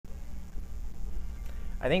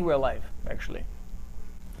I think we're live, actually.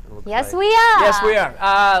 Yes, we are. Yes, we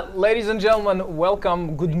are. Ladies and gentlemen,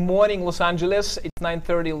 welcome. Good morning, Los Angeles. It's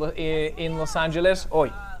 9:30 in Los Angeles.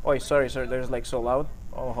 Oi, sorry, sir. There's like so loud.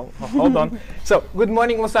 Oh, hold on. So, good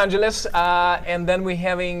morning, Los Angeles. And then we're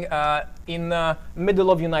having in the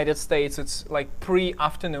middle of United States. It's like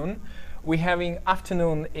pre-afternoon. We're having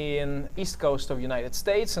afternoon in East Coast of United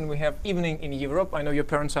States, and we have evening in Europe. I know your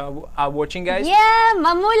parents are watching, guys. Yeah,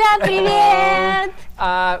 mamula, привет!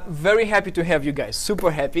 Very happy to have you guys.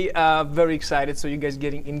 Super happy. Very excited. So you guys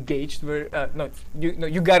getting engaged.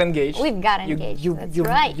 You got engaged. We've got engaged. That's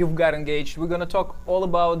right. You've got engaged. We're gonna talk all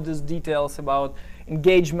about these details about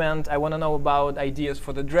engagement. I want to know about ideas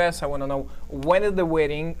for the dress. I want to know when is the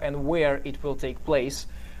wedding and where it will take place.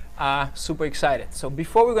 Super excited. So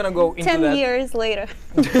before we're gonna go into 10 years later.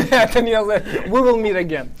 10 years later, we will meet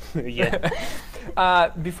again. Yeah.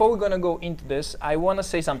 Before we're gonna go into this, I want to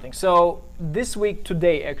say something. So this week,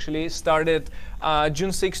 today actually, started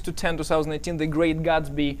June 6 to 10, 2018, the Great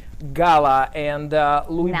Gatsby Gala, and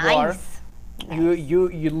Louis Barr.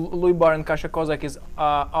 Louis Barr and Kasia Kozak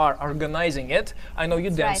are organizing it. I know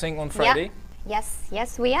you're dancing on Friday. Yeah.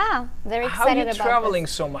 Yes, we are. Very excited about this. How are you traveling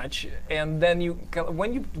so much, and then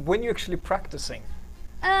when you actually practicing?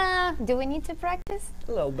 Do we need to practice?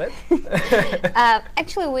 A little bit.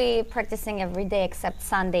 Actually, we're practicing every day except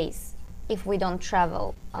Sundays if we don't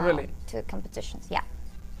travel really? To competitions. Yeah,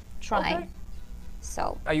 trying. Okay.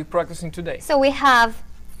 So. Are you practicing today? So we have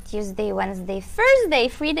Tuesday, Wednesday, Thursday,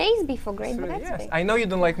 3 days before Great Gatsby. Yes. I know you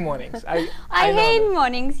don't like mornings. I hate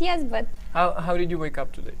mornings. Yes, but. How did you wake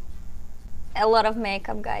up today? A lot of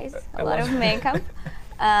makeup, guys. A lot of makeup.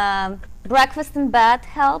 Breakfast in bed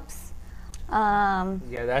helps.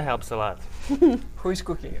 Yeah, that helps a lot. Who is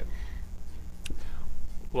cooking it?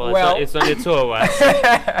 Well, it's only two of us.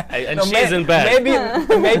 And no, she's in bed.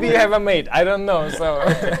 Maybe you have a maid. I don't know.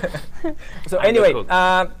 So anyway,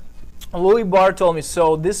 Louis Barr told me,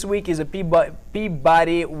 so this week is a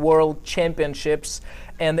Peabody World Championships,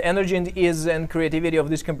 and the energy and creativity of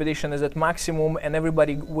this competition is at maximum, and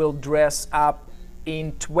everybody will dress up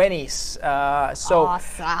in 20s. So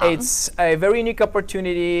awesome. It's a very unique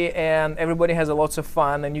opportunity, and everybody has lots of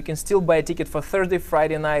fun, and you can still buy a ticket for Thursday,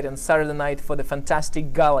 Friday night, and Saturday night for the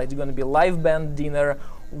fantastic gala. It's going to be live band, dinner,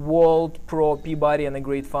 World Pro Peabody, and a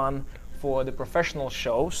great fun for the professional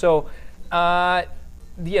show. So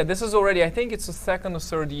yeah, this is already, I think it's the second or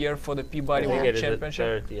third year for the Peabody World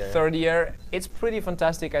Championship. Third year. It's pretty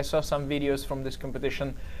fantastic. I saw some videos from this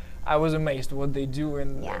competition. I was amazed what they do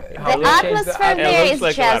and how the they atmosphere there it is looks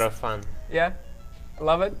like just a lot of fun. Yeah?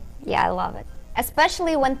 Love it? Yeah, I love it.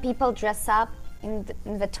 Especially when people dress up in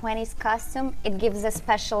the 20s costume, it gives a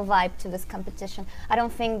special vibe to this competition. I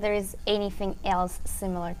don't think there is anything else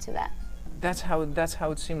similar to that. That's how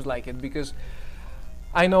it seems like it, because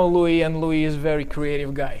I know Louis, and Louis is a very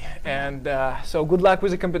creative guy, and so good luck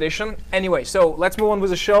with the competition. Anyway, so let's move on with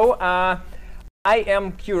the show. I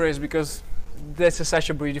am curious because this is such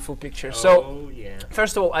a beautiful picture. So yeah.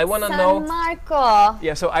 First of all, I want to know. San Marco.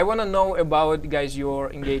 Yeah, so I want to know about, guys,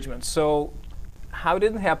 your engagement. So how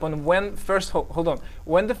did it happen? When first, hold on,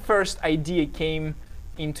 when the first idea came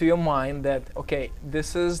into your mind that, okay,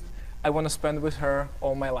 I want to spend with her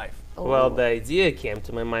all my life? Well, the idea came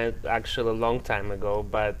to my mind actually a long time ago,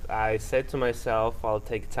 but I said to myself, I'll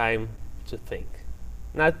take time to think.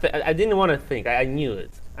 I didn't want to think, I knew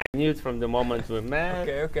it. I knew it from the moment we met.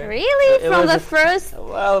 Okay. Really? From the first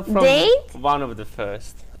date? One of the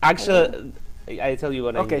first. Actually, I tell you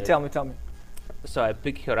what I knew. Okay, tell me. So I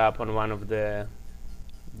picked her up on one of the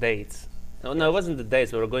dates. No, it wasn't the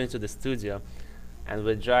dates, we were going to the studio. And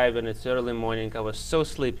we're driving, it's early morning, I was so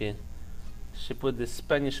sleepy. She put this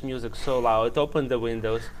Spanish music so loud, opened the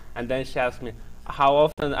windows, and then she asked me, how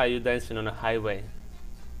often are you dancing on a highway?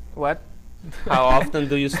 What? How often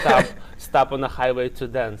do you stop on a highway to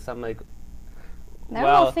dance? I'm like,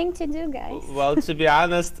 normal thing to do, guys. Well, to be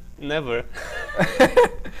honest, never.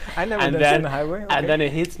 I never danced on the highway. Okay. And then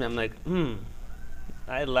it hits me, I'm like,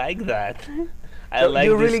 I like that.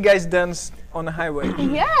 You really guys dance on a highway?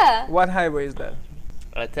 Yeah. What highway is that?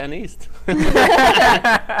 10 East.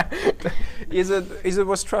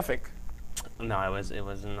 Was traffic? No, it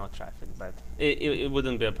was no traffic, but it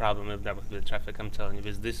wouldn't be a problem if that was the traffic, I'm telling you,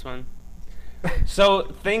 with this one. So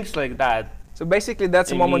things like that. So basically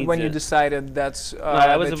that's a moment when you decided that's... no,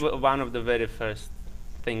 that was one of the very first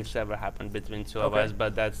things ever happened between two of us,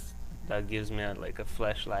 but that gives me like a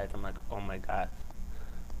flashlight. I'm like, oh my God,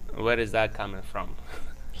 where is that coming from?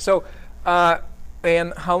 So,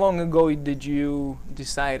 and how long ago did you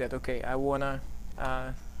decide that, okay, I wanna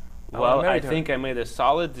well, I marry her? think I made a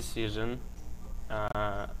solid decision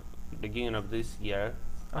beginning of this year,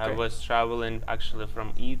 I was traveling actually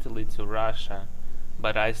from Italy to Russia,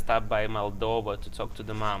 but I stopped by Moldova to talk to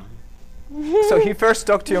the mom. So he first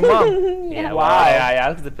talked to your mom? Yeah, Wow. well, I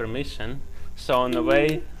asked the permission. So on the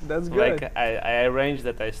way, That's good. like I arranged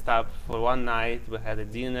that I stopped for one night, we had a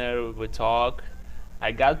dinner, we talked,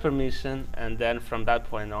 I got permission, and then from that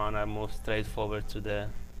point on I moved straight forward to the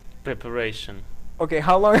preparation. Okay,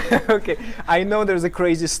 how long? Okay, I know there's a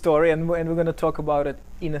crazy story, and we're going to talk about it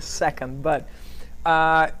in a second. But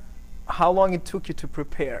how long it took you to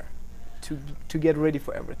prepare, to get ready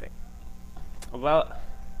for everything? Well,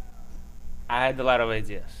 I had a lot of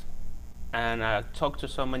ideas, and I talked to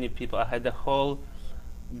so many people. I had a whole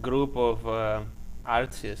group of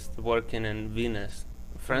artists working in Venus,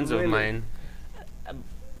 friends of Really? mine.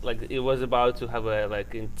 Like it was about to have a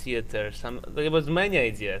in theater. There was many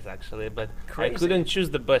ideas actually, but Crazy. I couldn't choose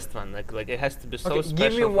the best one. Like it has to be so Okay, special.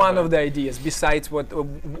 give me for one her. of the ideas besides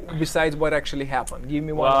what actually happened. Give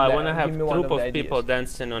me one. Well, of I the, want to have give a me one group of, the of people ideas.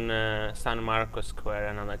 dancing on San Marcos Square,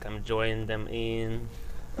 and I'm joining them in.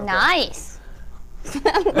 Nice. But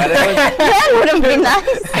it was, That would have been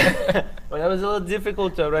nice. well, it was a little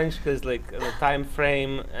difficult to arrange because the time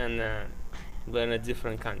frame and we're in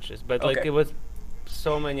different countries. But Okay. it was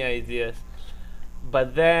so many ideas.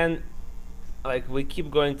 But then, we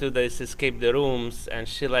keep going to this escape the rooms, and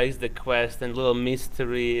she likes the quest and little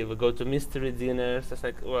mystery. We go to mystery dinners. It's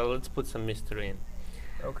like, well, let's put some mystery in.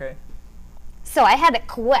 Okay. So I had a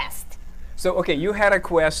quest. So okay, you had a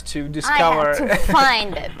quest to discover. I had to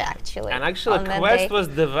find it actually. And actually, on the that quest day. was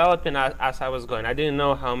developing as I was going. I didn't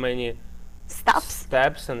know how many Stops.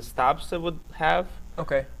 steps and stops I would have.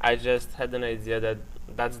 Okay. I just had an idea that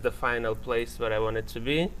that's the final place where I wanted to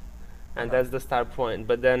be, and that's the start point.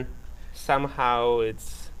 But then somehow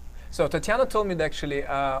it's So Tatiana told me that actually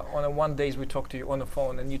on a one days we talked to you on the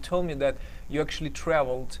phone, and you told me that you actually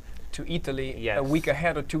traveled to Italy a Yes. week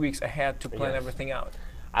ahead or 2 weeks ahead to plan Yes. everything out.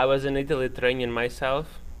 I was in Italy training myself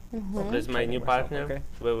with my new Training myself, partner. okay.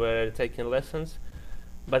 We were taking lessons,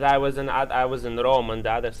 but I was in Rome on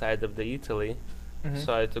the other side of the Italy, Mhm.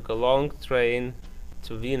 so I took a long train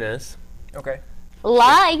to Venice. Okay.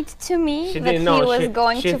 Lied to me She that didn't he know. was She-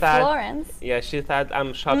 going she to thought- Florence. Yeah, she thought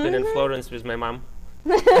I'm shopping in Florence with my mom.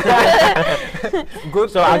 Good.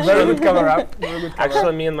 So very actually- good cover up. Very good cover Actually,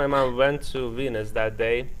 up. me and my mom went to Venice that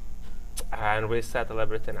day, and we settled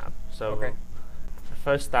everything up. So Okay.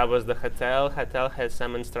 first stop was the hotel. Hotel had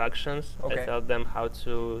some instructions. Okay. I told them how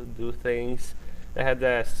to do things. They had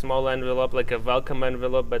a small envelope, like a welcome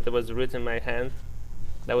envelope, but it was written in my hand.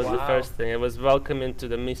 That was the Wow. first thing. It was welcome into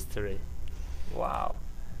the mystery. Wow.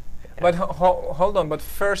 But hold on. But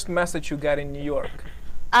first message you got in New York.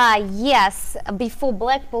 Yes, before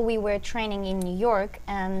Blackpool we were training in New York,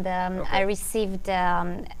 and Okay. I received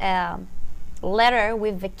a letter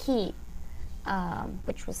with the key,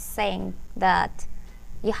 which was saying that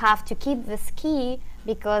you have to keep this key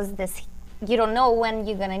because you don't know when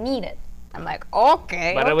you're gonna need it. I'm like,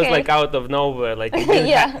 okay. But it was like out of nowhere. Like it didn't,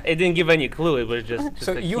 Yeah. it didn't give any clue. It was just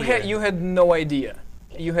So a you key. had no idea.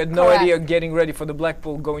 You had no Correct. idea getting ready for the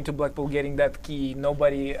Blackpool, going to Blackpool, getting that key.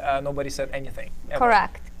 Nobody said anything. ever.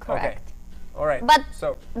 Correct. Okay. Correct. All right. But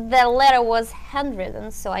So the letter was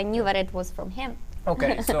handwritten, so I knew that it was from him.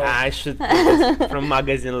 okay. So I should put it from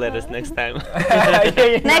magazine letters next time. Yeah,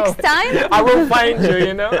 you know. Next time, I will find you.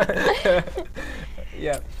 You know.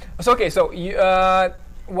 Yeah. So okay. So you,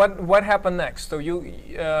 what happened next? So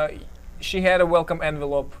she had a welcome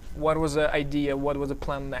envelope. What was the idea? What was the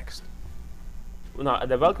plan next? No,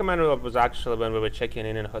 the welcome envelope was actually when we were checking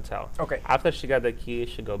in a hotel. Okay. After she got the key,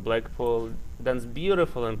 she got Blackpool. That's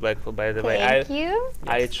beautiful in Blackpool, by the way. thank you.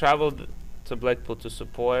 I traveled to Blackpool to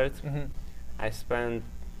support. Mhm. I spent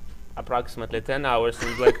approximately 10 hours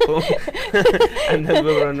in Blackpool, and then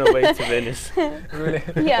we were on our way to Venice. Really.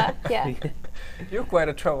 Yeah, yeah. You're quite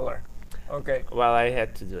a traveler. Okay. Well, I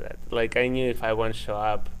had to do that. Like I knew if I won't show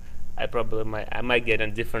up, I might get a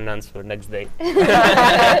different answer next day.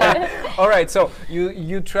 All right. So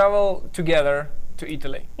you travel together to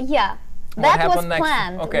Italy. Yeah, What that was happened next?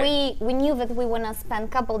 planned. Okay. We knew that we want to spend a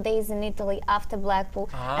couple days in Italy after Blackpool,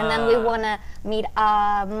 and then we Ah. want to meet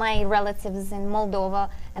my relatives in Moldova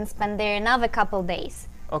and spend there another couple days.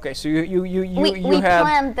 Okay. So you We had.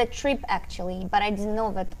 planned the trip actually, but I didn't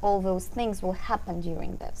know that all those things will happen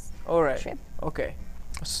during this All right. trip. Okay.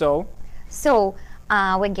 So. So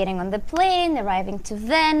we're getting on the plane, arriving to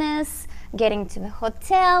Venice, getting to the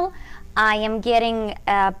hotel. I am getting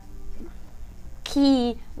a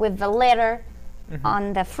key with the letter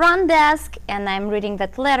on the front desk, and I'm reading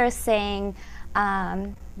that letter saying,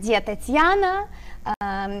 Dear Tatiana,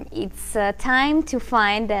 it's time to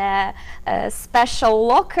find a special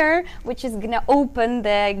locker which is gonna open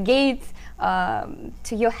the gate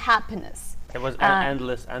to your happiness. It was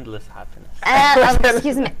endless happiness.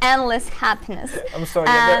 Excuse me, endless happiness. I'm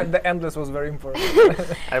sorry, the endless was very important.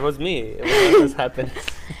 It was me. It was endless happiness.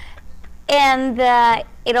 And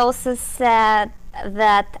it also said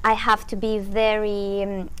that I have to be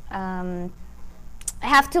very, I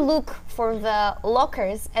have to look for the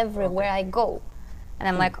lockers everywhere I go. And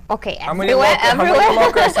I'm like, okay, How many everywhere. How many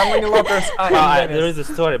lockers are in Venice? There is a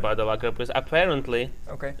story about the locker because apparently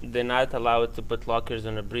Okay. they're not allowed to put lockers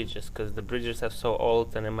on the bridges because the bridges are so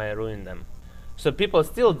old and it might ruin them. So people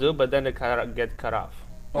still do, but then they get cut off.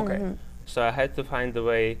 Okay. So I had to find a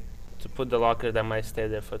way to put the locker that might stay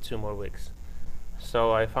there for 2 more weeks.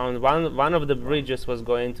 So I found one of the bridges was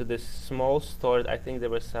going to this small store. I think they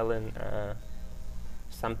were selling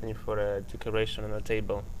something for a decoration on a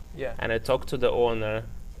table. Yeah. And I talked to the owner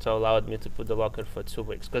to allow me to put the locker for 2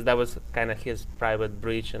 weeks because that was kind of his private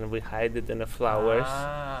bridge and we hide it in the flowers.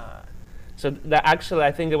 Ah. So actually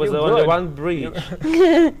I think there was You only good. one bridge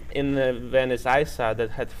in Venice I saw that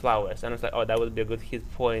had flowers, and I was like, oh, that would be a good hit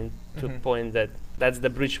point to point that that's the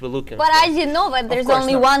bridge we're looking But for. I didn't know that there's course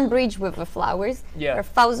only not. one bridge with the flowers. Yeah. There are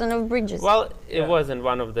thousands of bridges. Well, it Yeah. wasn't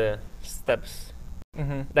one of the steps.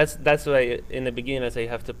 That's why in the beginning I say you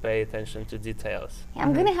have to pay attention to details.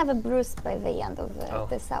 I'm gonna have a bruise by the end of Oh.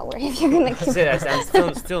 this hour if you're gonna keep. Yes,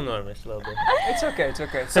 I'm still nervous a little bit. It's okay, it's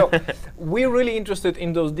okay. So we're really interested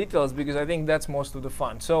in those details because I think that's most of the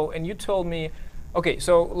fun. So, and you told me, okay,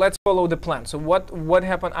 so let's follow the plan. So what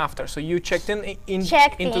happened after? So you checked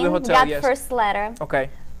into the hotel, got yes. first letter. Okay,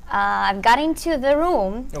 I've got into the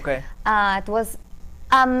room. okay. It was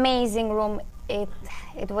amazing room.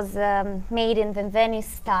 It was made in the Venice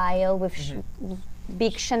style with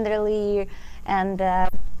big chandelier and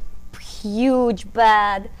huge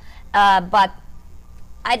bed. But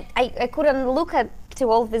I couldn't look at to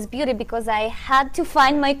all this beauty because I had to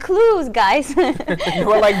find my clues, guys. You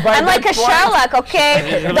were like by I'm that like a point, Sherlock,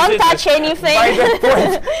 okay? Don't touch anything. By that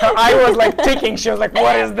point, her eye was like ticking. She was like,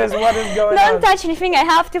 what is this? What is going Don't on? touch anything. I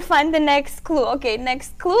have to find the next clue. Okay,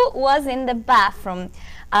 next clue was in the bathroom.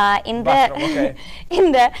 In Bathroom, the okay.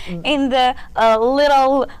 in the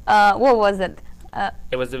little what was it?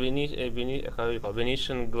 It was a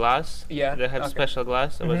Venetian glass. Yeah, They had okay. special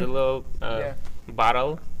glass. It was a little Yeah.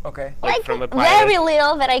 bottle, Okay. like from a very pirate.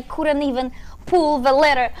 little that I couldn't even pull the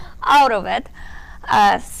letter out of it.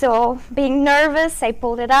 So being nervous, I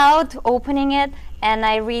pulled it out, opening it, and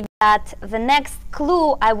I read that the next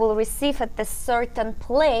clue I will receive at a certain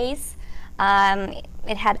place.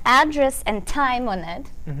 It had address and time on it.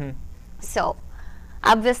 So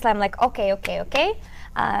obviously I'm like, okay.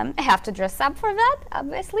 I have to dress up for that,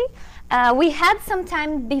 obviously. We had some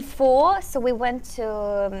time before, so we went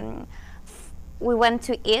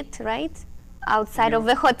to eat, right? Outside of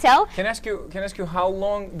the hotel. Can I ask you how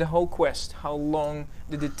long the whole quest? How long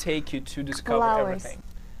did it take you to discover hours. everything?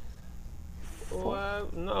 Well,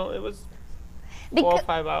 no, it was 4 or Because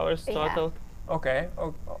 5 hours yeah. total. Okay.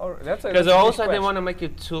 That's a Because big also I didn't quest. want to make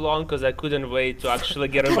it too long because I couldn't wait to actually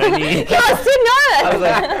get on my knee. He was too nervous. I was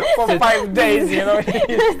like, For 5 days, you know,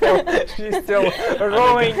 she's still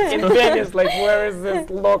rowing in Venice. Like, where is this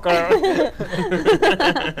locker? That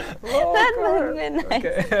would have been nice.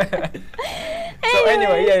 Okay. So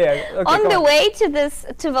anyway, yeah. Okay, On come the way to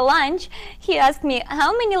the lunch, he asked me,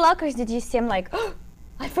 "How many lockers did you see?" I'm like,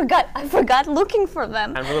 I forgot looking for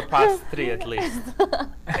them. and we were past 3 at least.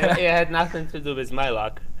 It had nothing to do with my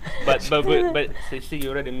luck, but see, you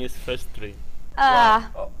already missed first 3.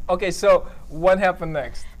 Okay, so what happened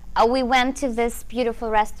next? We went to this beautiful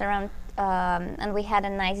restaurant and we had a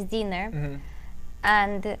nice dinner.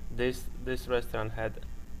 And This restaurant had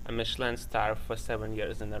a Michelin star for 7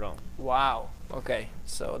 years in a row. Wow. Okay,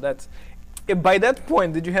 so that's. By that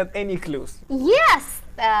point, did you have any clues? yes,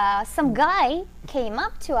 some guy came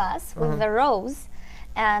up to us with a rose,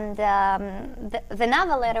 and the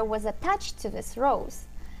another letter was attached to this rose.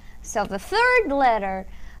 So the third letter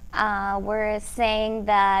were saying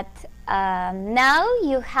that now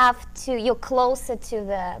you're closer to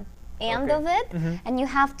the end Okay. of it, and you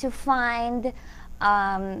have to find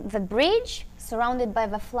the bridge surrounded by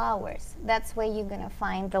the flowers. That's where you're gonna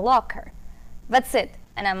find the locker. That's it.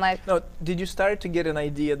 And I'm like, No, did you start to get an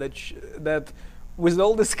idea that that with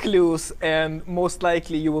all these clues and most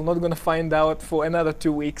likely you will not going to find out for another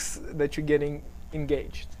 2 weeks that you're getting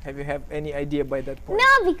engaged? Have you have any idea by that point?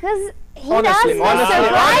 no, because he Honestly, does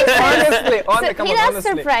surprises. come He on, does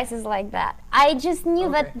honestly. surprises like that. I just knew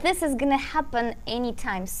Okay. that this is gonna happen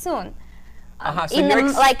anytime soon. So in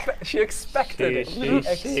you like she expected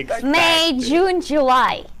it. May, June,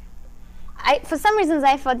 July. For some reasons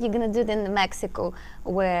I thought you're gonna do it in Mexico,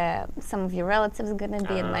 where some of your relatives are gonna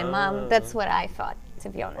be, and my mom. That's what I thought, to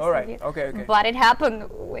be honest. All right. with you. Okay. But it happened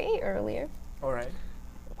way earlier. All right.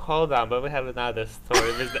 Hold on, but we have another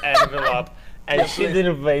story with the envelope, and she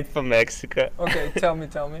didn't wait for Mexico. Okay, tell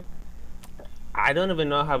me. I don't even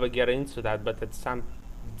know how we get into that, but at some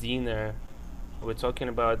dinner, we're talking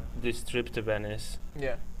about this trip to Venice.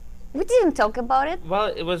 Yeah. We didn't talk about it. Well,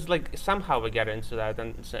 it was like somehow we got into that,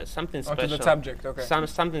 and something special. Onto the subject, okay.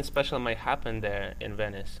 Something special might happen there in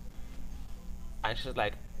Venice. And she's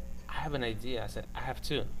like, I have an idea. I said, I have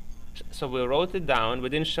too. So we wrote it down. We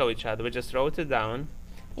didn't show each other. We just wrote it down,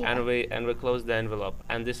 and we closed the envelope.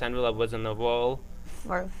 And this envelope was on the wall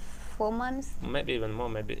For 4 months. maybe even more.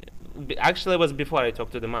 Actually, it was before I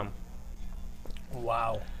talked to the mom.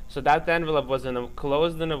 Wow. So that envelope was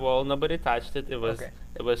closed on the wall. Nobody touched it. It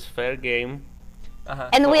was fair game.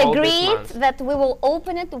 And we all this agreed month. that we will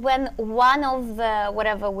open it when one of the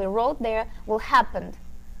whatever we wrote there will happen.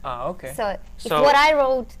 Okay. So if So- what I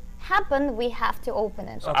wrote happened, we have to open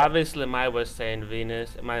it. So obviously, mine was saying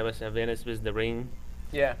Venus. Mine was saying Venus with the ring.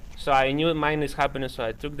 Yeah. So I knew mine is happening. So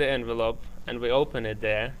I took the envelope and we opened it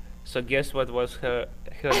there. So guess what was her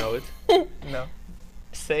note? No.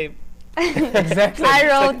 Say Exactly. I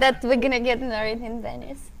wrote that we're gonna get married in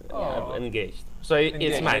Venice. engaged. So it's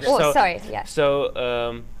Engaged. mine. Oh, so, sorry. Yeah.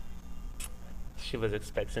 So she was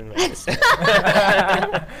expecting Venus.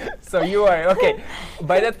 So you are okay.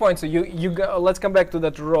 By that point, so you go, let's come back to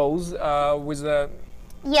that rose with the.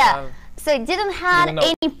 Yeah. So it didn't have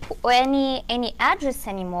didn't any address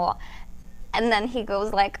anymore, and then he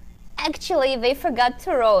goes like, actually they forgot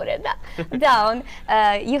to write it down.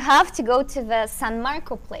 You have to go to the San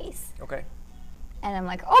Marco place. Okay. And I'm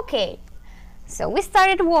like, okay. So we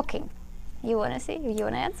started walking. You wanna see? You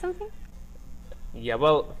wanna add something? Yeah.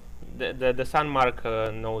 Well, the San Marco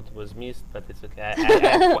note was missed, but it's okay.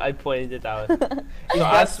 I pointed it out.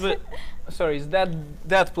 Sorry, is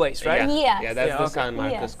that place, right? Yeah. Yeah, that's the okay. San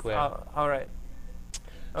Marco Yes. Square. All right.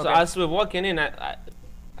 So as we're walking in,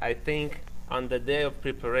 I think on the day of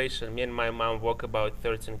preparation, me and my mom walk about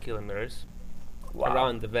 13 kilometers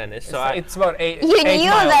around the Venice. So it's about 8 You miles. knew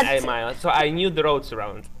that. 8 miles. So I knew the roads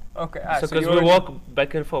around. Okay. So because we walk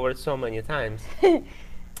back and forward so many times.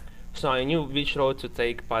 So I knew which road to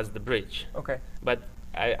take past the bridge. Okay. But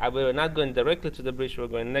we were not going directly to the bridge, we were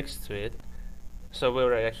going next to it. So we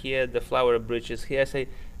were here, the flower bridge is here. I say,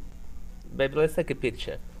 baby, let's take a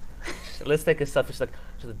picture. Let's take a selfie. She's like,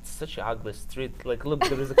 it's such an ugly street. Like, look,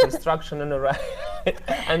 there is a construction on the right,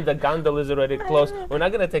 and the gondola is already closed. We're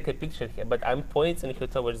not gonna take a picture here, but I'm pointing her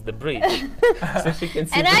towards the bridge, so she can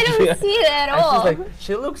see. And I don't see it at all. And she's like,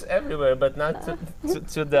 she looks everywhere, but not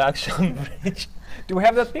to the actual bridge. Do we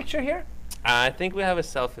have that picture here? I think we have a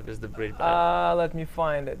selfie with the bridge. Let me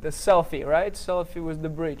find it. The selfie, right? Selfie with the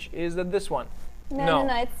bridge. Is that this one? No,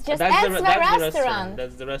 it's just That's the restaurant.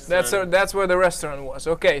 That's the restaurant. That's where the restaurant was.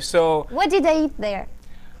 Okay, so What did I eat there?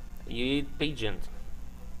 You eat pigeon.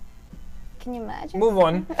 Can you imagine? move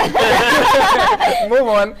on. Move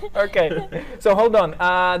on. Okay. So hold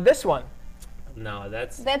on. This one. No,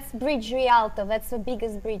 that's That's Bridge Rialto. That's the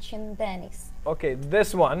biggest bridge in Venice. Okay,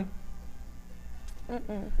 this one.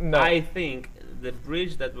 No. I think the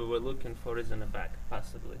bridge that we were looking for is in the back,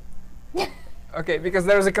 possibly. Okay, because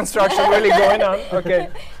there's a construction really going on. Okay.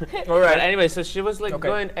 All right. But anyway, so she was like Okay.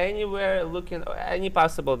 going anywhere, looking any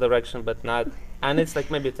possible direction, but not. And it's like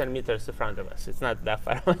maybe 10 meters in front of us. It's not that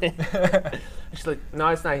far away. She's like, no,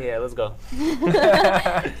 it's not here. Let's go.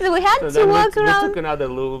 So we had So to then walk we around. took another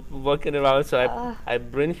loop, walking around. So I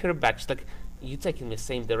bring her back. She's like, you taking me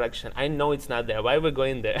same direction. I know it's not there. Why are we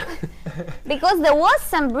going there? Because there was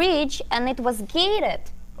some bridge and it was gated.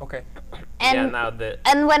 Okay. And yeah, now the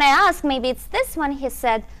and when I asked maybe it's this one, he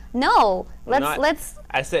said, no, let's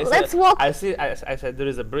I said, let's walk. I said there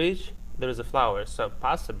is a bridge, there is a flower, so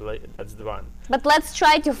possibly that's the one. But let's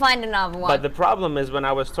try to find another one. But the problem is when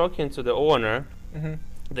I was talking to the owner,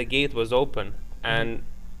 the gate was open and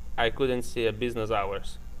I couldn't see a business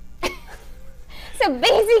hours. So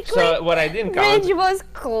basically, So what I didn't count bridge was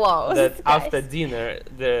closed. that guys. after dinner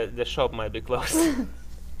the shop might be closed.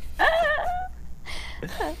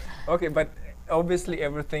 Okay, but obviously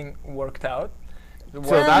everything worked out. So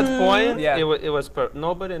that point, Yeah. it was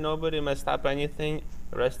nobody messed up anything.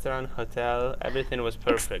 Restaurant, hotel, everything was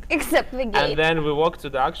perfect. Except the gate. And then we walked to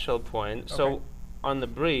the actual point. Okay. So on the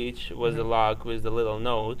bridge was a log with the little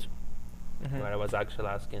note where I was actually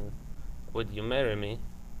asking, would you marry me?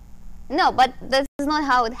 No, but that's not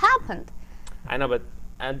how it happened. I know, but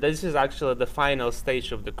And this is actually the final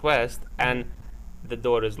stage of the quest, and the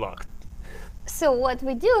door is locked. So what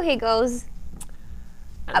we do, he goes,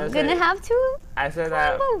 And I'm gonna have to I said,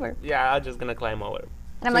 climb over. yeah, I'm just gonna climb over.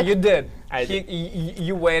 And I'm So like, you did. I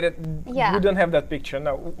You waited. Yeah. We don't have that picture.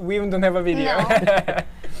 No, we even don't have a video. No.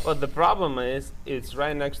 Well, the problem is, it's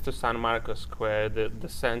right next to San Marco Square, the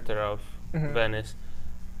center of Venice,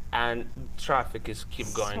 and traffic is keep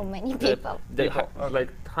going. So many people. Like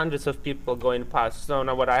hundreds of people going past. So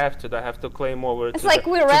now what I have to do, I have to climb over It's to like the,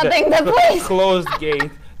 we're to robbing the place. closed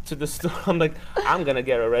gate to the store. I'm like, I'm gonna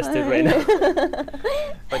get arrested right now.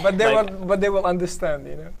 But they will understand,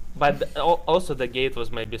 you know. But also the gate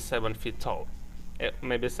was maybe 7 feet tall,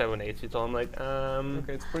 maybe 7, 8 feet tall. I'm like,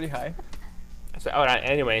 Okay, it's pretty high. So, all right.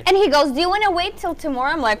 Anyway, And he goes, do you want to wait till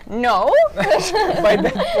tomorrow? I'm like, no. By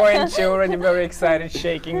that point, you're already very excited,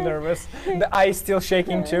 shaking, nervous. The eye still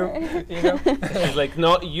shaking too, you know. he's like,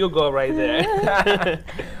 no, you go right there.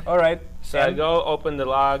 All right. So I go, open the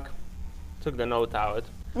lock, took the note out.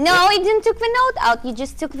 No, he didn't took the note out. You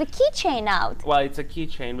just took the keychain out. Well, it's a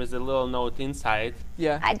keychain with a little note inside.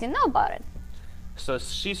 Yeah. I didn't know about it. So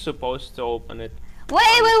she's supposed to open it.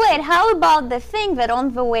 Wait. How about the thing that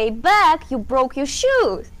on the way back you broke your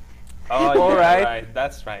shoes? Oh, All yeah, right.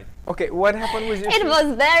 That's right. Okay, what happened with your It shoes?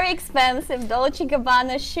 was very expensive Dolce &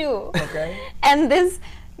 Gabbana shoe. Okay. And this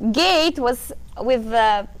gate was with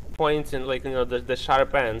the... Points in, like, you know, the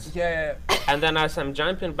sharp ends. Yeah. And then as I'm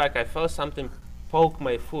jumping back, I felt something poke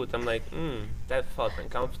my foot. I'm like, that felt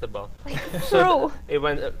uncomfortable. through. It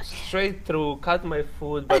went straight through, cut my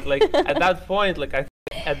foot, but like at that point, like I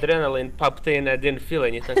adrenaline popped in, I didn't feel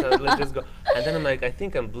anything, so let's just go. And then I'm like, I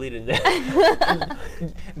think I'm bleeding there.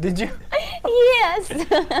 Did you? Yes.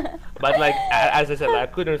 But like, as I said, I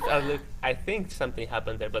couldn't, I think something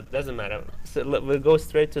happened there, but doesn't matter. So we'll go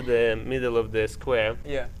straight to the middle of the square.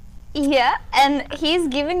 Yeah. Yeah, and he's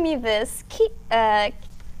giving me this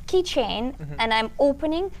keychain, and I'm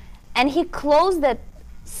opening, and he closed it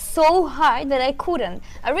so hard that I couldn't.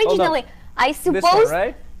 Originally, I suppose. This one,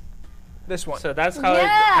 right? This one. So that's how,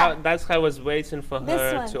 Yeah. that's how I was waiting for This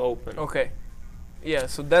her one. to open. Okay. Yeah.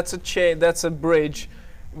 So that's a chain. That's a bridge,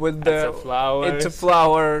 with That's the. a flower. It's a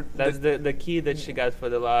flower. That's the key that she got for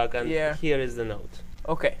the lock, and Yeah. here is the note.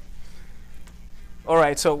 Okay. All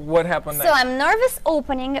right. So what happened So next? I'm nervous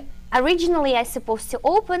opening. Originally, I supposed to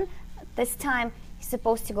open. This time, he's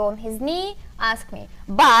supposed to go on his knee, ask me.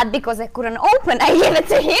 But because I couldn't open, I gave it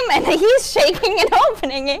to him, and he's shaking and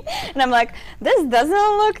opening it. And I'm like, this doesn't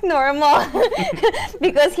look normal,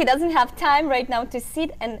 because he doesn't have time right now to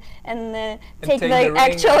sit and take the ring,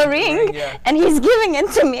 actual ring, yeah. and he's giving it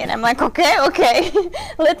to me. And I'm like, okay,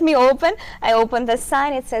 let me open. I open the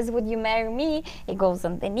sign. It says, "Would you marry me?" He goes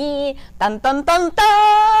on the knee. Dun dun dun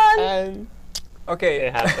dun. And Okay.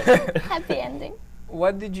 it happened. Happy ending.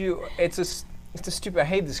 What did you? It's a stupid. I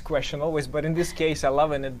hate this question always, but in this case, I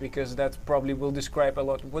love it because that probably will describe a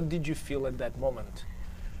lot. What did you feel at that moment?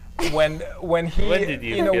 When he, What did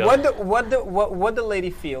you know, feel? what the lady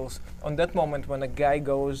feels on that moment when a guy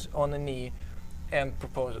goes on a knee and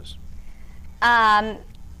proposes.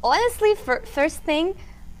 Honestly, first thing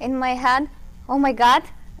in my head, oh my God,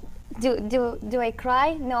 do I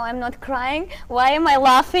cry? No, I'm not crying. Why am I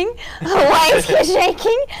laughing? Why is he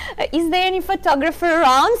shaking? Is there any photographer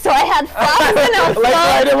around? So I had frozen on Like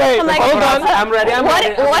right away. I'm like, Hold on, I'm ready.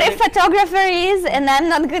 what if photographer is and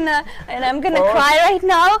I'm gonna Oh. cry right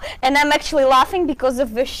now and I'm actually laughing because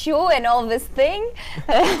of the shoe and all this thing.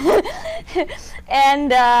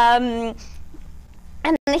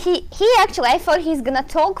 And he actually, I thought he's gonna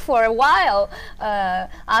talk for a while,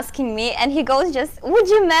 asking me, and he goes just, "Would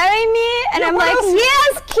you marry me?" And Yeah, I'm what like, else?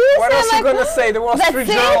 "Yes, kiss." What And else I'm you like, gonna say? The Wall "That's Street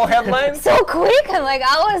it?" Journal headline? So quick. I'm like,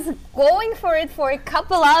 I was going for it for a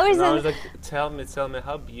couple hours, And I and was like, tell me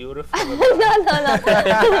how beautiful. no.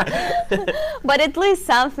 But at least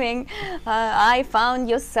something. I found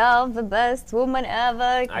yourself the best woman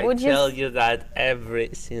ever. I Would tell you that every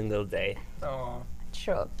single day. Oh,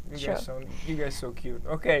 True. you guys so cute.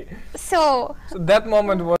 Okay, So so that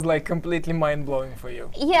moment was like completely mind blowing for you.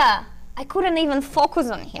 yeah, I couldn't even focus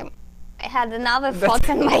on him. I had another thought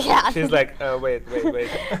in my head. She's like, wait.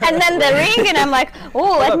 And then the ring, and I'm like,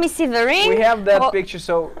 oh, let me see the ring. We have that Oh, picture.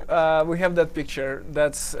 So we have that picture.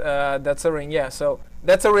 That's a ring. Yeah. So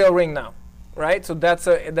that's a real ring now, right? So that's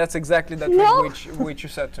exactly that No. ring which you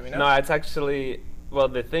said to me. No? no, it's actually, well,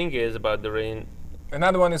 the thing is about the ring,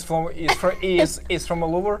 Another one is from a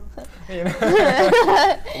Louvre. You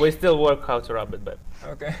know? we still work how to rob it, but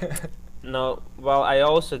Okay. no, well, I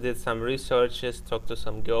also did some researches, talked to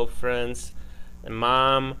some girlfriends, a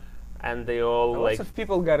mom, and they all Lots of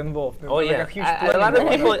people got involved. Oh Like yeah, a huge a lot of planning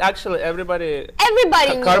people. going on. Actually, everybody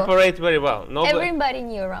knew. cooperate very well. Nobody Everybody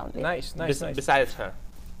knew around it. Nice, nice, nice. besides her.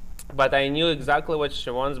 But I knew exactly what she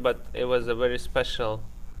wants. But it was a very special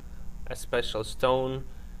stone,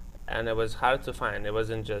 and it was hard to find. It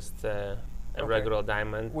wasn't just a regular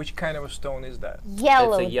diamond. Which kind of a stone is that?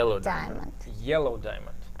 Yellow, It's a yellow diamond. Yellow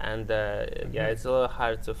diamond. And yeah, it's a little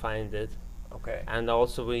hard to find it. Okay. And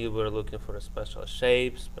also we were looking for a special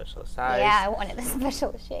shape, special size. Yeah, I wanted a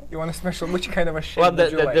special shape. You want a special? Which kind of a shape? Well,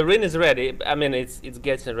 did you like? the ring is ready. I mean, it's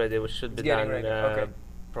getting ready. It should be getting done ready, okay.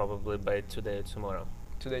 probably by today or tomorrow.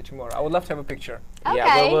 Today, tomorrow. I would love to have a picture. Yeah,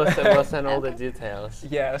 Okay. we'll send all the details.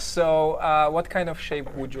 Yeah. So, what kind of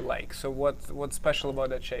shape would you like? So, what's special about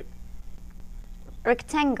that shape?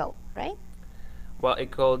 Rectangle, right? Well,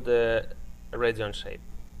 it's called the radion shape.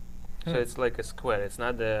 So Hmm. it's like a square. It's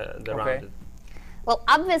not the Okay. rounded. Well,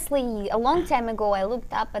 obviously, a long time ago, I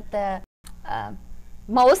looked up at the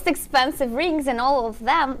most expensive rings, and all of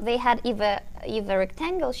them, they had either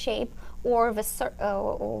rectangle shape or the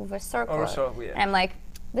circle. Or so, yeah. And I'm like,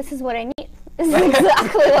 this is what I need. This is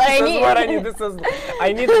exactly what I This need. is what I need.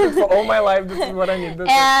 I needed it for all my life. This is what I need.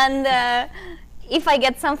 And if I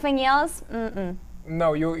get something else,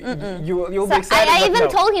 No, you'll So be excited. I but even no.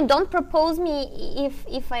 told him, don't propose me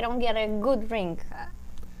if I don't get a good ring.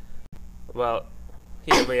 Well,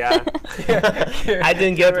 here we are. Here- I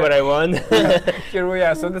didn't get what I want. Here we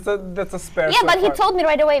are. So that's a spare. Yeah, so but he far. told me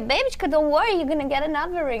right away, babychka, don't worry, you're gonna get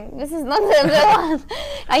another ring. This is not the one.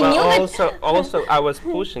 I knew Well, that. also I was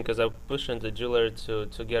pushing because I was pushing the jeweler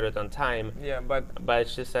to get it on time. Yeah, but But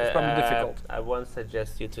she said, probably difficult. I won't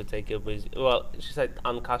suggest you to take it with. Well, she said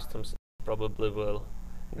on customs probably will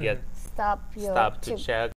get Stop your stopped to tube.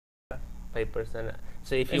 check papers and.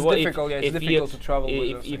 So if it's you want, difficult. Yeah, it's if difficult to travel with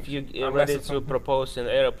if those if things. you Unless ready it's to something- propose in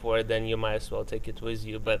the airport, then you might as well take it with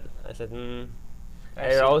you. But I said, I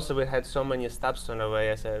see. also we had so many stops on the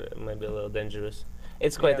way. I said it might be a little dangerous.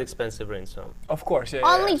 It's quite Yeah. expensive ring, so Of course, yeah.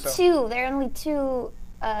 Only yeah, so two. There are only two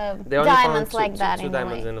they only found diamonds like that two in a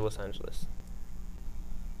diamonds way. in Los Angeles.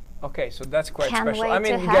 Okay, so that's quite Can't special. wait I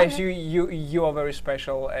mean, to have guys, it. you are very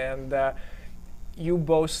special, and you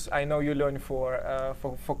both. I know you learned for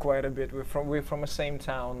quite a bit. We're from the same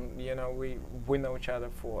town. You know, we know each other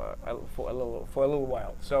for a little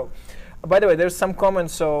while. So, by the way, there's some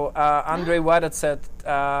comments. So Andrei Wadat said.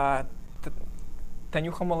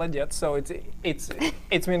 Tanyuha молодец, so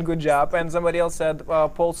it's been good job. And somebody else said,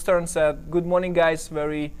 Paul Stern said, good morning guys,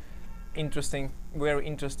 very interesting, very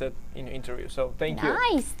interested in your interview. So thank you.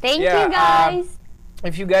 Nice. Thank Yeah, you, guys.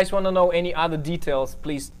 If you guys want to know any other details,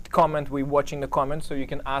 please comment. We're watching the comments, so you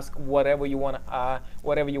can ask whatever you want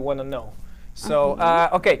to know. So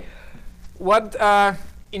okay, what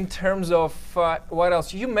in terms of what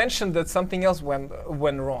else? You mentioned that something else went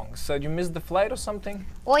wrong. So you missed the flight or something,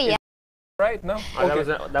 Oh yeah. right? No.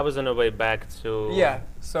 That was on the way back to Yeah.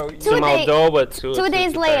 So to Two day- Moldova. Two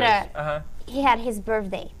days later, Uh-huh. he had his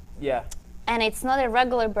birthday. Yeah. And it's not a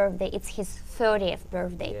regular birthday, it's his 30th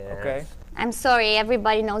birthday. Yes. Okay. I'm sorry,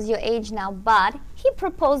 everybody knows your age now, but he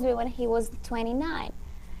proposed me when he was 29.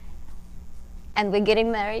 And we're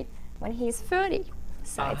getting married when he's 30.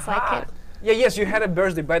 So it's like Aha. a, Yeah, yes, you had a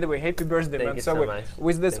birthday, by the way. Happy birthday, Thank man. you so with, much.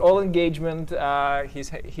 with this Thank all you. engagement,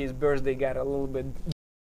 his birthday got a little bit.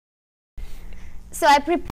 So I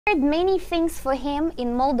prepared many things for him in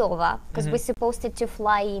Moldova because we're supposed to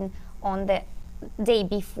fly in on the day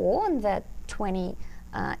before, on the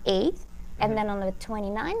 28th, and then on the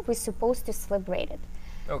 29th we're supposed to celebrate it.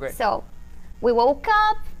 Okay. So we woke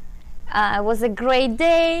up. It was a great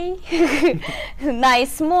day,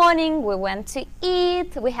 nice morning. We went to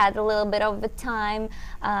eat. We had a little bit of the time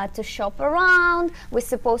to shop around. We're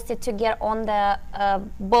supposed to get on the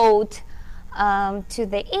boat to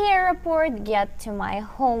the airport, get to my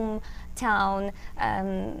hometown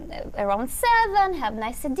around 7, have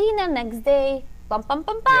nice dinner. Next day, bum bum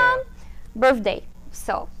bum bum, Yeah. birthday.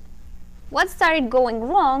 So what started going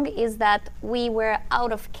wrong is that we were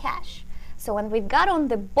out of cash. So when we got on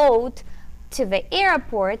the boat to the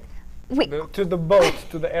airport, we To the boat,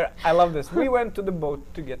 to the air. I love this. We went to the boat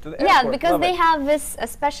to get to the yeah, airport. because Love they it. have this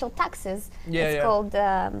special taxes. Yeah, it's yeah. called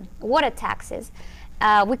water taxes.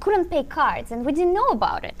 We couldn't pay cards, and we didn't know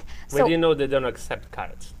about it. We So didn't know they don't accept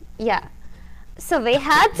cards. yeah, so they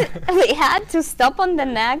had they had to stop on the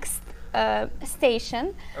next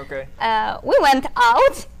station. Okay. We went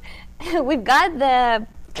out. We've got the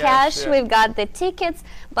cash, yeah. we've got the tickets,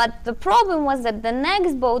 but the problem was that the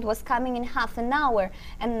next boat was coming in half an hour,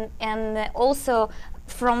 and also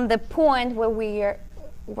from the point where we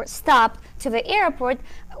were stopped to the airport,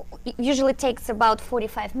 usually takes about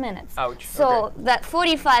 45 minutes. Ouch. So Okay. that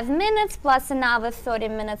 45 minutes plus another 30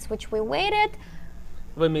 minutes which we waited,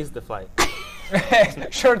 We missed the flight.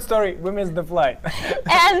 Short story, we missed the flight.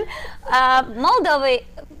 and Moldova,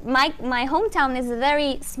 my hometown is a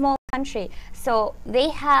very small country, so they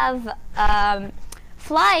have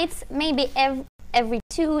flights maybe every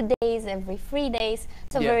 2 days, every 3 days.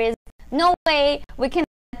 So Yeah. there is no way we can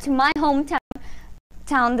get to my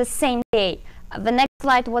hometown the same day. The next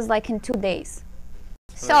flight was like in 2 days.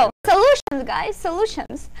 So solutions, guys,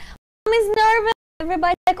 solutions. Mom is nervous.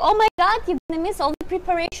 Everybody's like, oh my God, you're gonna miss all the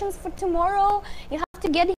preparations for tomorrow. You have to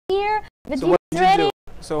get here. The So dinner's what did you ready.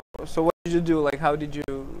 do? So what did you do? Like, how did you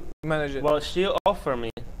manage it? Well, she offered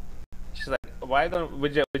me. She's like, why don't we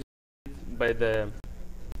just by the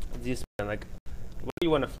this like, what do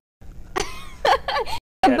you want to?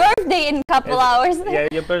 Your birthday in a couple hours. Yeah,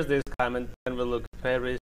 your birthday is coming, and we'll look at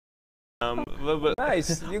Paris.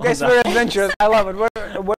 Nice. You guys were adventurous. I love it. Where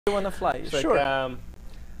do you want to fly? It's like, Sure.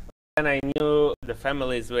 and I knew the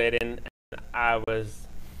family is waiting, and I was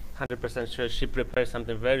 100% sure she prepared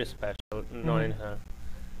something very special, knowing her.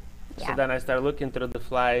 So Yeah. then I started looking through the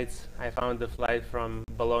flights. I found the flight from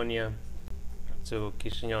Bologna to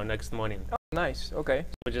Chisinau next morning. Oh, nice. Okay.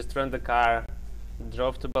 We just rented the car,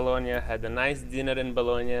 drove to Bologna, had a nice dinner in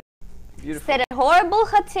Bologna. Beautiful. Stayed at a horrible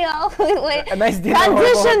hotel. A nice dinner.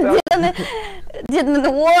 horrible Condition hotel. didn't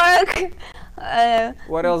work.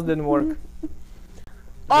 What else didn't work?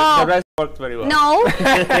 The rest worked very well. No.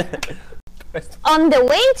 On the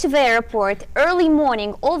way to the airport, early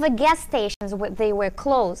morning, all the gas stations they were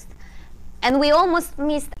closed, and we almost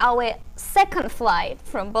missed our second flight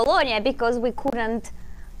from Bologna because we couldn't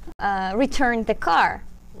return the car.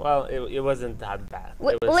 Well, it wasn't that bad.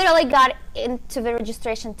 We It was- literally got into the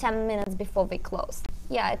registration 10 minutes before we closed.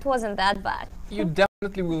 Yeah, it wasn't that bad. You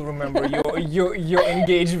definitely will remember your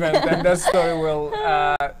engagement, and that story will,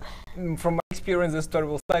 from my experience, the story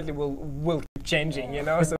will keep changing. You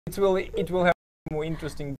know, so it will have more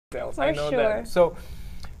interesting details. For I know sure. that. So,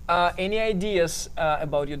 any ideas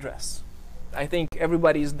about your dress? I think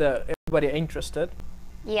everybody interested.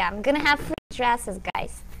 Yeah, I'm gonna have 3 dresses,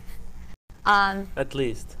 guys. At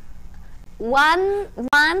least. One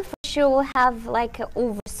for sure will have like an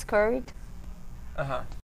overskirt,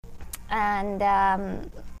 and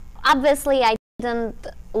obviously I didn't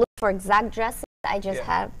look for exact dresses. I just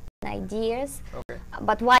had ideas. Okay.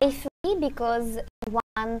 But why 3? Because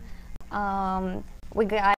one, we're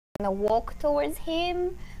gonna walk towards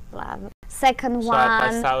him. Second So I one,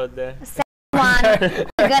 passed out there.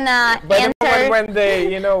 we're gonna By the enter. moment when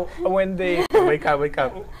they, when they Wake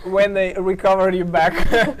up. when they recover you back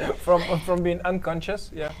from being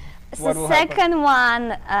unconscious, yeah. So What will happen? second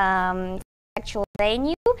one, actual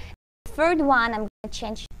venue. Third one, I'm gonna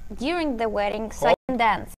change during the wedding so I can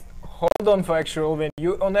dance. Hold on for actual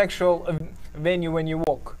venue. On actual venue when you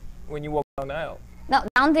walk down the aisle. No,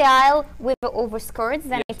 down the aisle with the overskirts.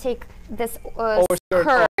 Then I take this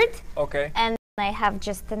Overskirt, skirt, Okay. and I have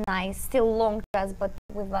just a nice, still long dress, but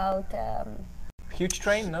without. Huge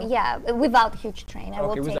train, no? Yeah, without huge train. I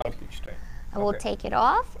will Okay, take without it. huge train. I will Okay. take it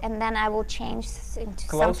off, and then I will change into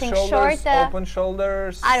Closed something shoulders, shorter. open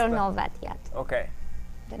shoulders. I don't know that yet. Okay.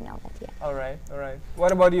 Don't know that yet. All right.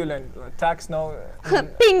 What about you, Len? Tax, no?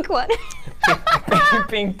 Pink one.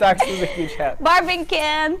 Pink tax is a huge hat.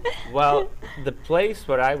 Barbican. Well, the place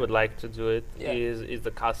where I would like to do it Yeah. is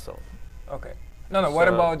the castle. Okay. No. What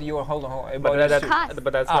So- about your? Hold on. About But, your that, suit? Cast.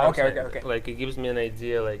 but that's Ah, what I'm okay, saying. okay. Like it gives me an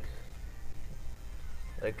idea. Like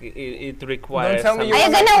it requires. tell me some- you Are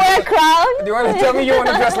you wanna- gonna wear a crown? Do you want to tell me you want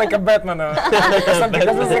to dress like a Batman or something?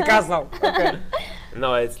 Because it's a castle. Okay.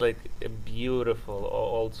 No, it's like a beautiful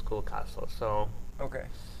old school castle. So Okay.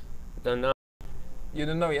 don't know. You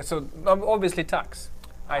don't know yet. So obviously tax.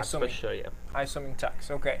 I That's assume. for sure. Yeah. I assuming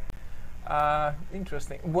tax. Okay.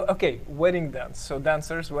 Interesting. Okay. Wedding dance. So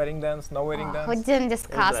dancers, wedding dance, no wedding We dance. didn't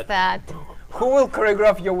discuss that. Who will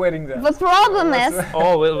choreograph your wedding dance? The problem is,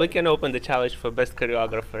 Oh, well, we can open the challenge for best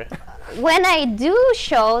choreographer. when I do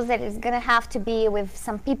shows, that is gonna have to be with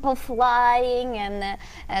some people flying and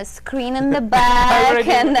a screen in the back,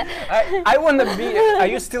 and I want to be. Are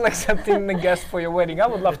you still accepting the guest for your wedding? I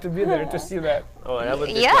would love to be there to see that. Oh, that would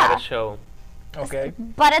be Yeah. quite a show. Okay.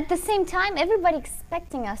 but at the same time, everybody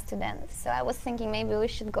expecting us to dance. So I was thinking maybe we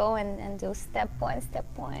should go and do step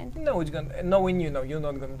point. No, it's gonna. Knowing you, no, you're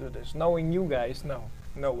not gonna do this. Knowing you guys, no,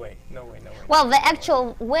 no way. Well, the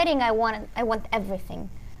actual wedding, I want everything.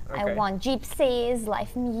 I Okay. want gypsies,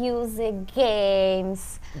 live music,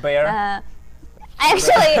 games. Bear.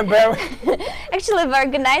 Actually, Bear. actually, the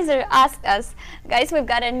organizer asked us, guys, we've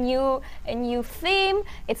got a new theme.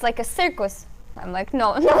 It's like a circus. I'm like,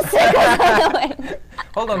 no, no circus on the wedding.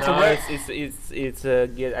 Hold on. So No,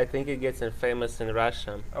 where? I think it gets famous in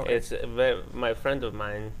Russia. Okay. It's my friend of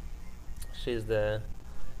mine. She's the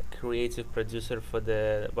creative producer for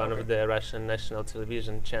one of the Russian national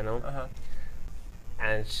television channel, Uh-huh.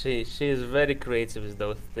 and she is very creative with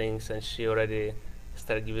those things, and she already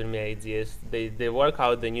started giving me ideas. They work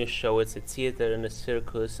out the new show. It's a theater and a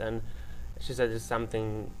circus, and she said it's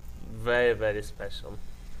something very, very special.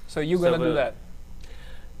 So you're So gonna do we'll- that?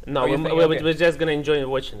 No, Oh, you think- okay. we're just gonna enjoy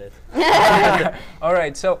watching it. All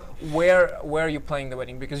right. So where are you playing the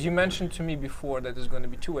wedding? Because you mentioned to me before that there's going to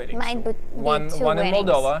be two weddings. Might be one two in weddings.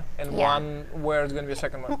 Moldova and Yeah. one where it's going to be a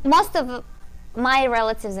second one. Most of my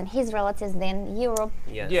relatives and his relatives in Europe,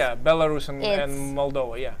 Yes. Yeah, Belarus and It's-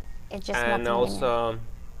 Moldova. Yeah. it's just And not convenient. also,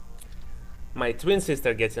 my twin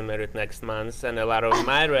sister getting married next month, and a lot of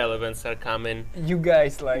my relevants are coming. You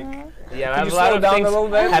guys like. Yeah, I Can have you a lot slow of down a things little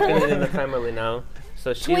bit? happening in the family now.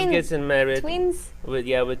 So she's Twin- getting married Twins. with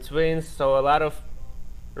twins. So a lot of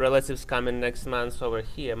relatives coming next month over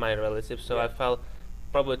here, my relatives. So Yeah. I felt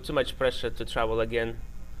probably too much pressure to travel again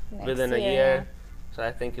Next within a year, year. So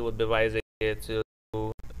I think it would be wiser to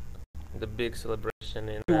do the big celebration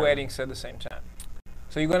in Two weddings at the same time.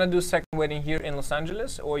 So you're gonna do second wedding here in Los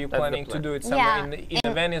Angeles, or you're That's the planning to plan. do it somewhere Yeah,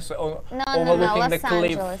 in Venice, or No, overlooking the Los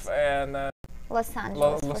cliff Angeles. and Los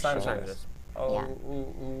Angeles. Los for Angeles. sure. Angeles. oh,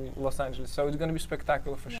 Yeah. Los Angeles. So it's gonna be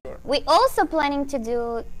spectacular for sure. We also planning to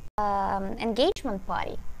do engagement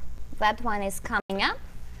party. That one is coming up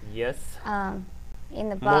Yes. in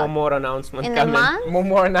the More announcement in a coming. month.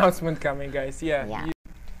 More announcement coming, guys. Yeah. Yeah.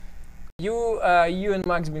 You and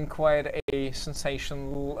Max been quite a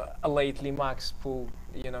sensation lately. Max pulled,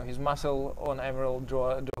 his muscle on Emerald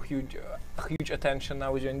draw huge attention.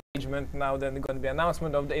 Now with your engagement. Now then going to be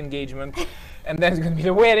announcement of the engagement, and then it's going to be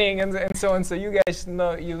the wedding and so on. So you guys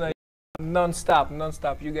know, non-stop.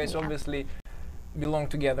 You guys Yeah. obviously belong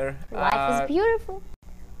together. Life is beautiful.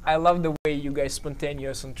 I love the way you guys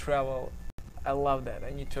spontaneous and travel. I love that.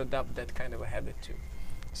 I need to adopt that kind of a habit too.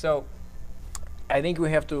 So I think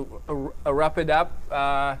we have to wrap it up.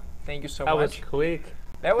 Thank you so That was much. quick.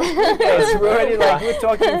 That was quick, guys. We're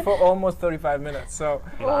talking for almost 35 minutes. So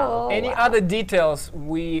Oh, any wow. other details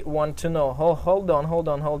we want to know? Hold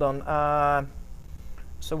on.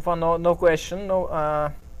 So far, no question.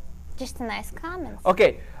 No. Just a nice comment.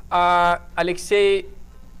 Okay. Alexei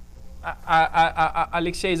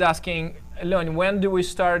is asking, Leon, when do we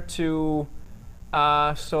start to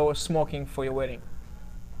smoking for your wedding?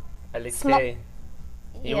 Alexei,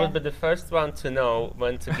 you Yeah. would be the first one to know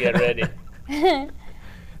when to get ready.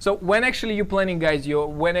 So when actually you planning, guys?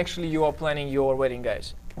 When actually you are planning your wedding,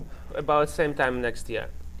 guys? About same time next year.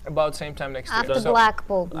 About same time next year. After So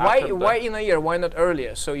Blackpool. After why in a year? Why not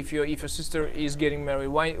earlier? So if your sister is getting married,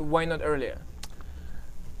 why not earlier?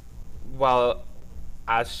 Well,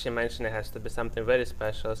 as she mentioned, it has to be something very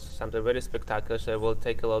special, something very spectacular, so it will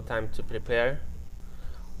take a little time to prepare.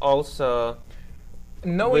 Also,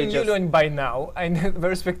 Knowing you just- Leon, by now, I know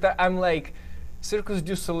very I'm like, Circus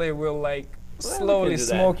du Soleil will like Well, we slowly can do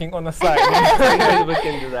that. smoking on the side. we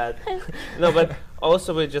can do that. No, but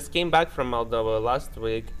also we just came back from Moldova last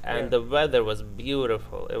week, and Yeah. the weather was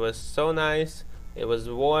beautiful. It was so nice. It was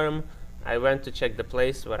warm. I went to check the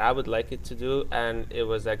place where I would like it to do, and it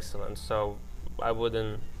was excellent. So I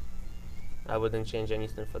wouldn't change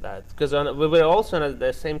anything for that. Because we were also in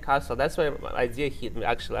the same castle. That's why my idea hit me.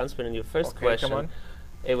 Actually, answering your first Okay, question, come on.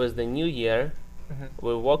 it was the new year. Mhm.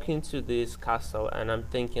 We walk into this castle, and I'm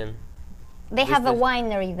thinking, They This have a is-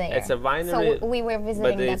 winery there. it's a winery, So we were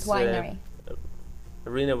visiting that it's, winery.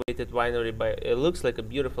 renovated winery, but it looks like a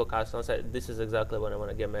beautiful castle. I said, this is exactly when I want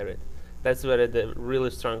to get married. That's where the really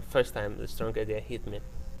strong first time the strong idea hit me.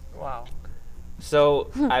 Wow. So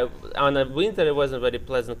on the winter it wasn't very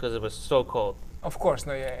pleasant because it was so cold. Of course,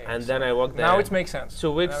 no, yeah. And then I walked there now it makes sense.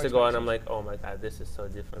 2 weeks Now it ago, makes and I'm sense. like, oh my god, this is so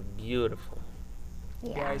different, beautiful.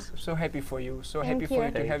 Yeah. Guys, so happy for you. So Thank happy for you.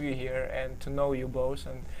 you to have you here and to know you both.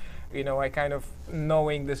 And I kind of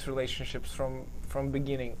knowing this relationships from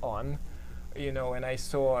beginning on, and I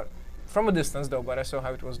saw from a distance though, but I saw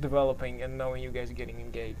how it was developing, and knowing you guys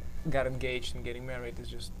got engaged and getting married is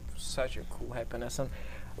just such a cool happiness. And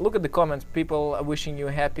look at the comments. People are wishing you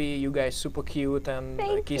happy. You guys super cute, and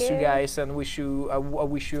Thank kiss you you. guys, and wish you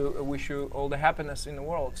all the happiness in the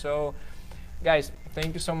world. So, guys,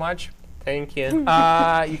 thank you so much. Thank you.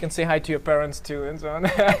 You can say hi to your parents too, and so on.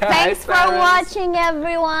 Thanks for watching,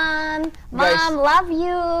 everyone. Guys, Mom, love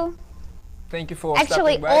you. Thank you for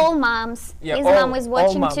Actually, stopping by. all moms. Yeah, His all- mom is all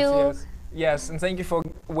watching moms, too. Yes. And thank you for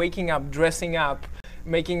waking up, dressing up,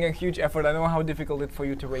 making a huge effort. I know how difficult it for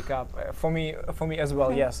you to wake up. For me as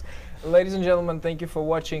well. Yes, ladies and gentlemen, thank you for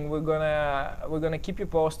watching. We're gonna keep you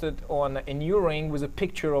posted on a new ring with a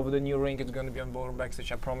picture of the new ring. It's gonna be on Ballroom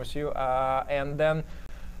BackStage, I promise you. And then,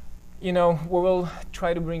 you know, we will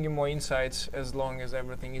try to bring you more insights as long as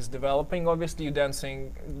everything is developing. Obviously, you're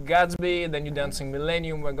dancing Gatsby, then you're dancing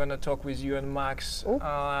Millennium. We're gonna talk with you and Max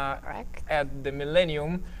at the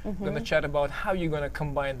Millennium. Gonna chat about how you're gonna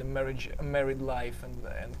combine the married life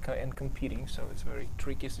and competing. So it's a very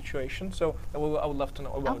tricky situation. So I would love to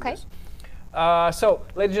know about this. So,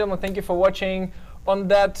 ladies and gentlemen, thank you for watching. On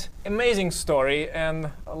that amazing story and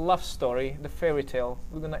a love story, the fairy tale,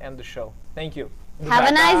 we're gonna end the show. Thank you. Have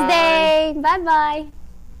a nice day. Bye-bye.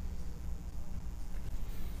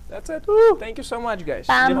 That's it. Thank you so much, guys.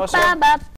 Bam, ba, ba.